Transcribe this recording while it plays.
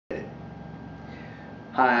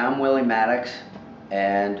Hi, I'm Willie Maddox,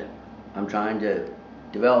 and I'm trying to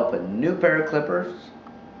develop a new pair of clippers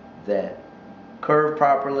that curve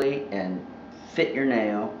properly and fit your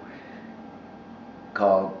nail,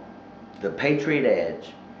 called the Patriot Edge.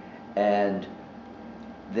 And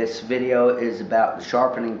this video is about the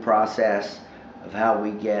sharpening process of how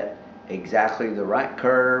we get exactly the right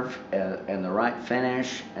curve and the right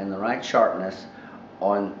finish and the right sharpness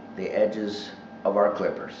on the edges of our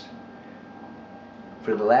clippers.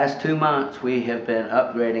 For the last 2 months, we have been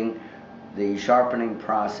upgrading the sharpening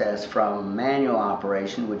process from manual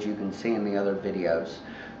operation, which you can see in the other videos,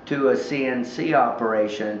 to a CNC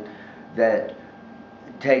operation that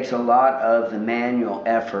takes a lot of the manual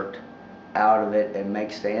effort out of it and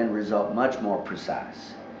makes the end result much more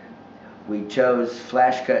precise. We chose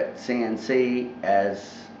Flash Cut CNC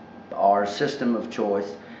as our system of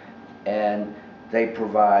choice, and they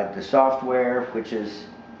provide the software, which is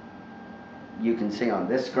you can see on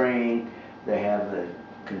this screen. They have the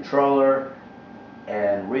controller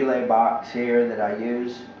and relay box here that I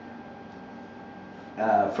use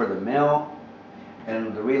for the mill,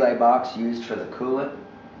 and the relay box used for the coolant.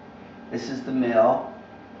 This is the mill.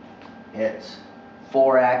 It's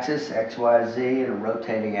 4-axis, XYZ, and a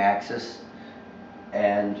rotating axis,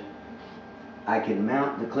 and I can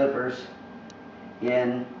mount the clippers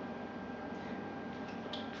in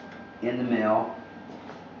the mill.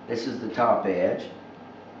 This is the top edge,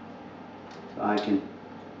 so I can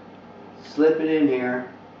slip it in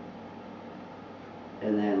here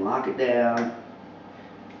and then lock it down.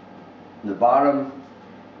 The bottom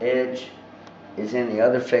edge is in the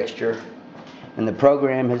other fixture, and the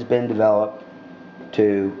program has been developed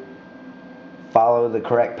to follow the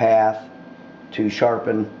correct path to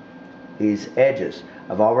sharpen these edges.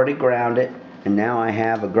 I've already ground it, and now I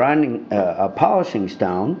have a polishing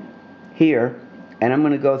stone here, and I'm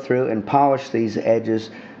going to go through and polish these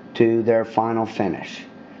edges to their final finish.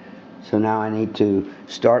 So now I need to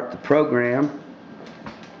start the program.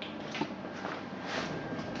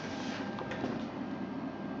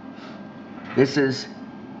 This is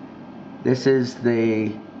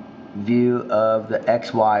the view of the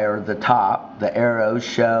XY, or the top. The arrows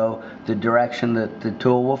show the direction that the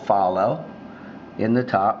tool will follow in the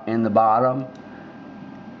top. In the bottom,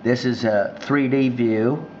 this is a 3D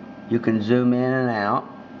view. You can zoom in and out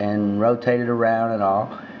and rotate it around and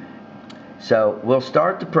all. So we'll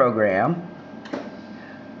start the program. It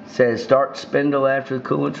says start spindle after the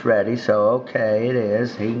coolant's ready. So okay, it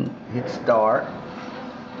is. He hit start.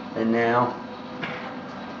 And now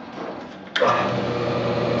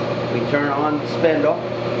we turn on the spindle.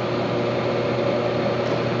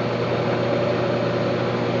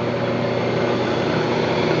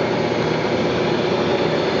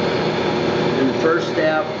 And the first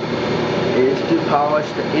step is to polish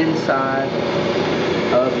the inside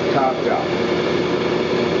of the top jaw.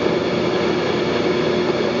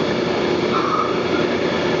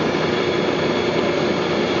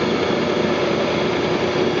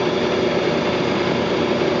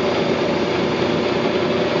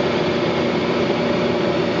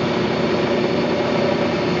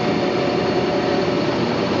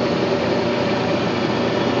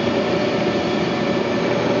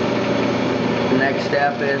 The next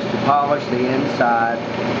step is to polish the inside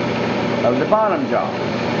of the bottom jaw.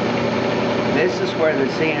 This is where the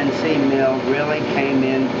CNC mill really came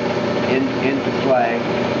into play,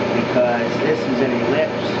 because this is an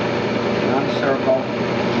ellipse, not a circle,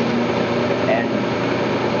 and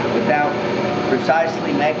without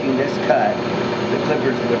precisely making this cut, the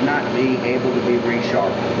clippers would not be able to be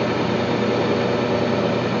resharpened.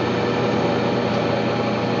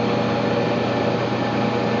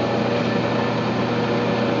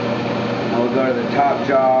 We'll go to the top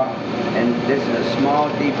jaw, and this is a small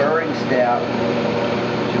deburring step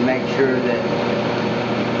to make sure that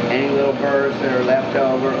any little burrs that are left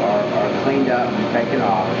over are cleaned up and taken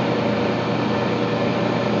off.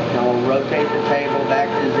 Now we'll rotate the table back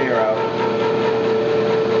to 0.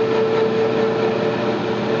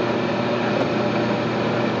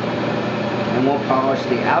 And we'll polish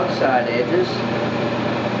the outside edges.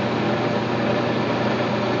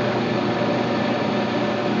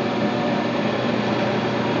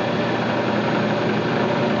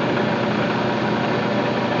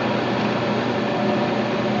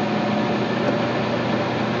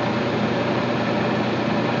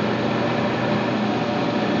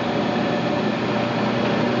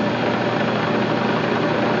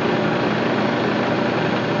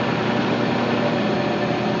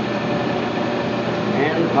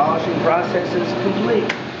 And the polishing process is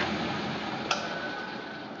complete.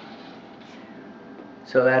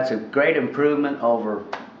 So that's a great improvement over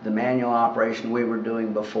the manual operation we were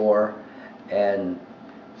doing before, and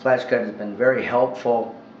Flash Cut has been very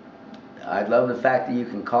helpful. I love the fact that you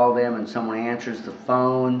can call them and someone answers the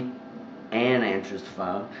phone, and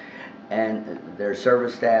their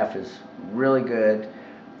service staff is really good,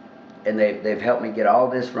 and they've helped me get all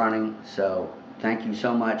this running, so thank you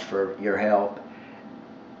so much for your help.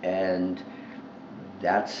 And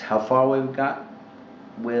that's how far we've got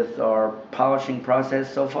with our polishing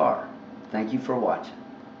process so far. Thank you for watching.